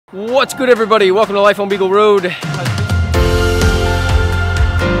What's good, everybody? Welcome to Life on Beagle Road.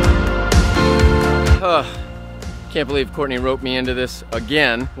 Can't believe Courtney roped me into this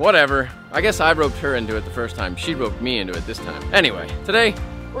again. Whatever. I guess I roped her into it the first time. She roped me into it this time. Anyway, today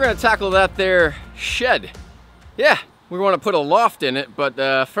we're gonna tackle that there shed. Yeah, we want to put a loft in it,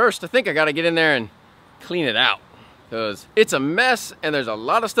 but first I think I gotta get in there and clean it out, because it's a mess and there's a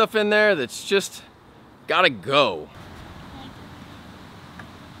lot of stuff in there that's just gotta go.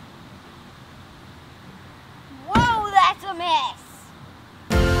 Whoa, that's a mess.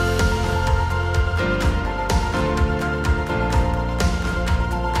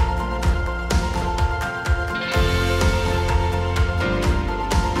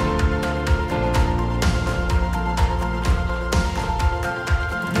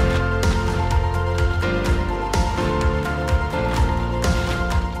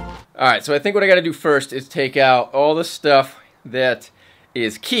 All right, so I think what I gotta do first is take out all the stuff that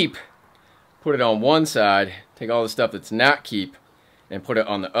is keep, put it on one side, take all the stuff that's not keep, and put it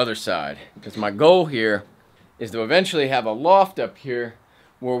on the other side. Because my goal here is to eventually have a loft up here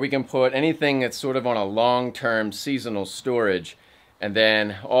where we can put anything that's sort of on a long-term seasonal storage, and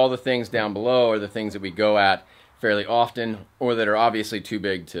then all the things down below are the things that we go at fairly often, or that are obviously too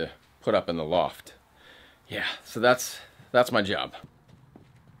big to put up in the loft. Yeah, so that's my job.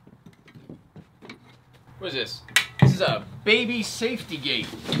 What is this? This is a baby safety gate.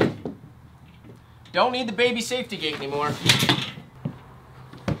 Don't need the baby safety gate anymore.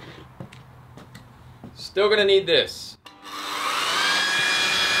 Still gonna need this.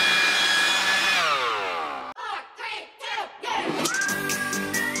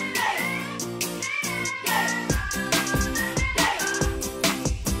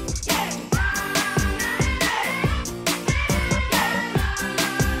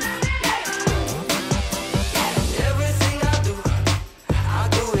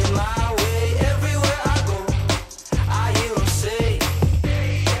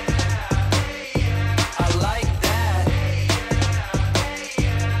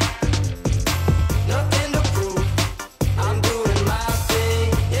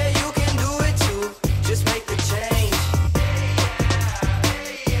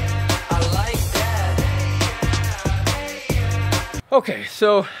 Okay,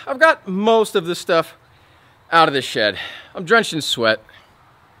 so I've got most of the stuff out of the shed. I'm drenched in sweat.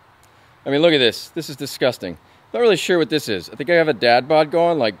 I mean, look at this. This is disgusting. Not really sure what this is. I think I have a dad bod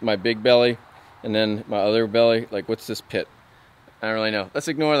going, like my big belly, and then my other belly. Like, what's this pit? I don't really know. Let's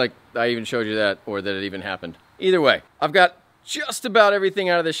ignore, like, I even showed you that, or that it even happened. Either way, I've got just about everything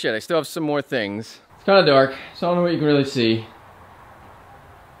out of the shed. I still have some more things. It's kind of dark, so I don't know what you can really see.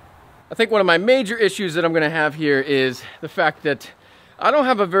 I think one of my major issues that I'm going to have here is the fact that I don't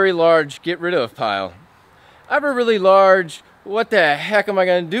have a very large get rid of pile. I have a really large, what the heck am I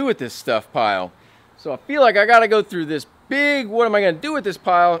gonna do with this stuff pile? So I feel like I gotta go through this big, what am I gonna do with this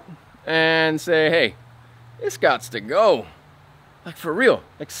pile, and say, hey, this gots to go. Like, for real.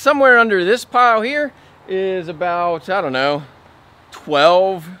 Like, somewhere under this pile here is about, I don't know,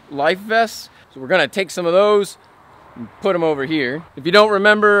 12 life vests. So we're gonna take some of those and put them over here. If you don't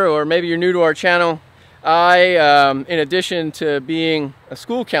remember, or maybe you're new to our channel, I, in addition to being a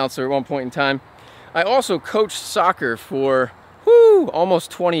school counselor at one point in time, I also coached soccer for,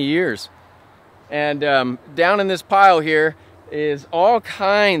 almost 20 years. And down in this pile here is all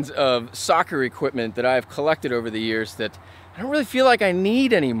kinds of soccer equipment that I've collected over the years that I don't really feel like I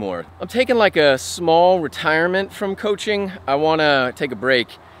need anymore. I'm taking like a small retirement from coaching. I want to take a break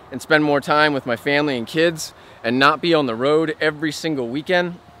and spend more time with my family and kids and not be on the road every single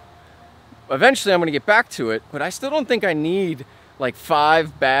weekend. Eventually I'm gonna get back to it, but I still don't think I need like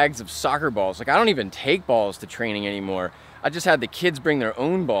 5 bags of soccer balls. Like, I don't even take balls to training anymore. I just had the kids bring their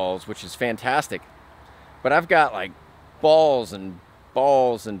own balls, which is fantastic. But I've got like balls and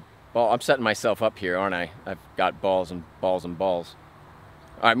balls and balls. I'm setting myself up here, aren't I? I've got balls and balls and balls.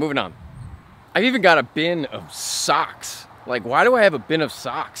 All right, moving on. I've even got a bin of socks. Like, why do I have a bin of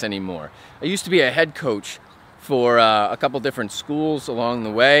socks anymore? I used to be a head coach for a couple different schools along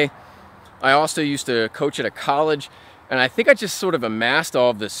the way. I also used to coach at a college, and I think I just sort of amassed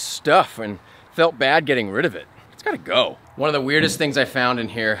all of this stuff and felt bad getting rid of it. It's gotta go. One of the weirdest things I found in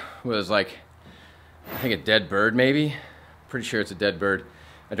here was, like, I think a dead bird maybe. Pretty sure it's a dead bird.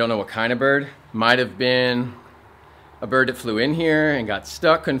 I don't know what kind of bird. Might have been a bird that flew in here and got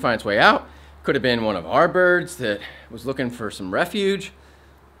stuck, couldn't find its way out. Could have been one of our birds that was looking for some refuge.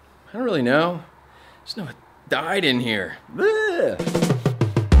 I don't really know. Just know it died in here. Blech.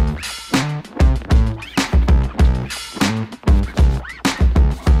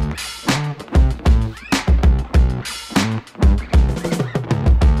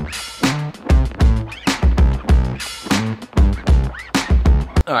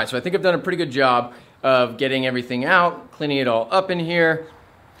 All right, so I think I've done a pretty good job of getting everything out, cleaning it all up in here.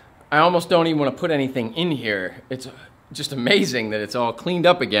 I almost don't even want to put anything in here. It's just amazing that it's all cleaned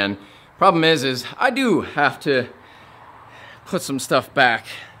up again. Problem is I do have to put some stuff back,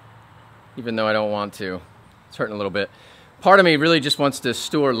 even though I don't want to. It's hurting a little bit. Part of me really just wants to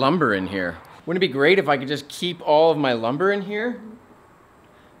store lumber in here. Wouldn't it be great if I could just keep all of my lumber in here?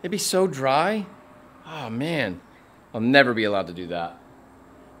 It'd be so dry. Oh man, I'll never be allowed to do that.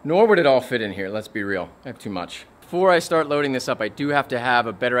 Nor would it all fit in here, let's be real. I have too much. Before I start loading this up, I do have to have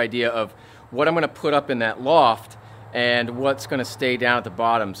a better idea of what I'm gonna put up in that loft and what's gonna stay down at the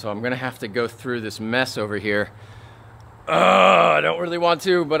bottom. So I'm gonna have to go through this mess over here. I don't really want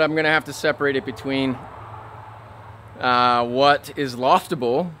to, but I'm gonna have to separate it between what is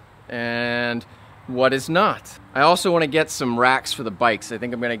loftable and what is not. I also wanna get some racks for the bikes. I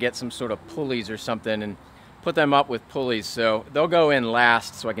think I'm gonna get some sort of pulleys or something and put them up with pulleys, so they'll go in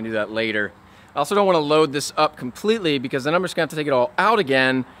last, so I can do that later. I also don't want to load this up completely because then I'm just going to have to take it all out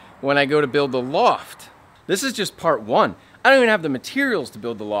again when I go to build the loft. This is just part one. I don't even have the materials to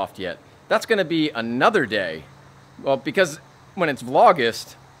build the loft yet. That's going to be another day. Well, because when it's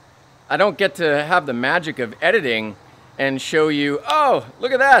Vlogust, I don't get to have the magic of editing and show you, oh,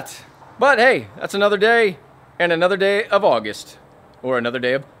 look at that. But hey, that's another day and another day of August, or another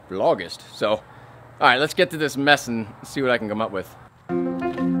day of Vlogust. So, all right, let's get to this mess and see what I can come up with.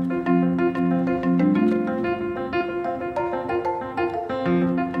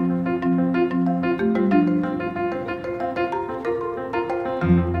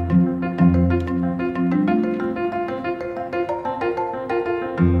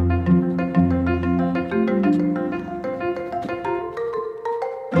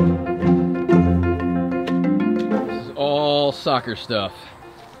 This is all soccer stuff.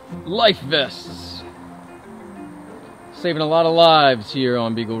 Life vests. Saving a lot of lives here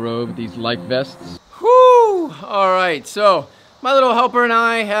on Beagle Road with these life vests. Whoo! All right, so my little helper and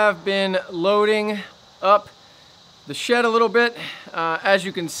I have been loading up the shed a little bit. As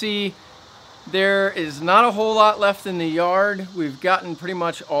you can see, there is not a whole lot left in the yard. We've gotten pretty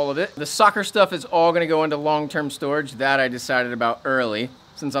much all of it. The soccer stuff is all gonna go into long-term storage. That I decided about early.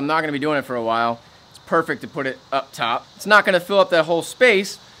 Since I'm not gonna be doing it for a while, it's perfect to put it up top. It's not gonna fill up that whole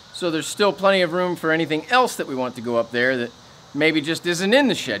space, so there's still plenty of room for anything else that we want to go up there that maybe just isn't in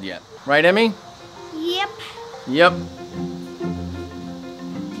the shed yet. Right, Emmy? Yep. Yep.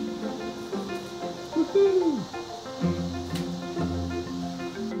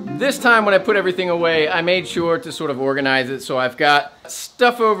 This time when I put everything away, I made sure to sort of organize it. So I've got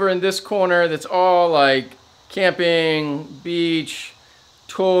stuff over in this corner that's all like camping, beach,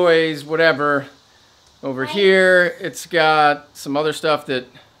 toys, whatever. Over here, it's got some other stuff that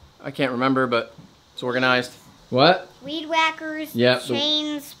I can't remember, but it's organized. What? Weed whackers, yep,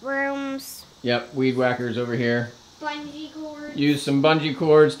 chains, brooms. Yep, weed whackers over here. Bungee cords. Used some bungee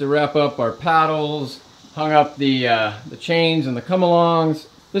cords to wrap up our paddles. Hung up the chains and the come-alongs.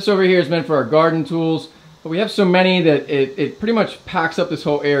 This over here is meant for our garden tools, but we have so many that it pretty much packs up this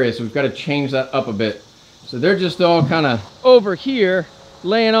whole area, so we've got to change that up a bit. So they're just all kind of over here,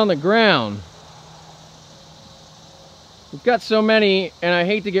 laying on the ground. We've got so many, and I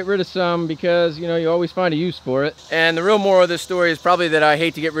hate to get rid of some because, you know, you always find a use for it. And the real moral of this story is probably that I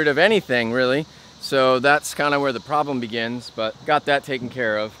hate to get rid of anything, really. So that's kind of where the problem begins, but got that taken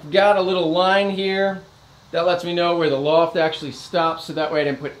care of. Got a little line here that lets me know where the loft actually stops, so that way I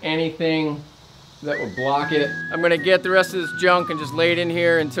didn't put anything that will block it. I'm gonna get the rest of this junk and just lay it in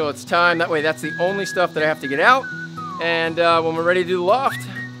here until it's time. That way that's the only stuff that I have to get out. And when we're ready to do the loft,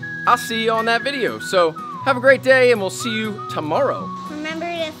 I'll see you on that video. So have a great day, and we'll see you tomorrow. Remember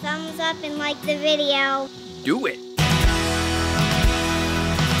to thumbs up and like the video. Do it.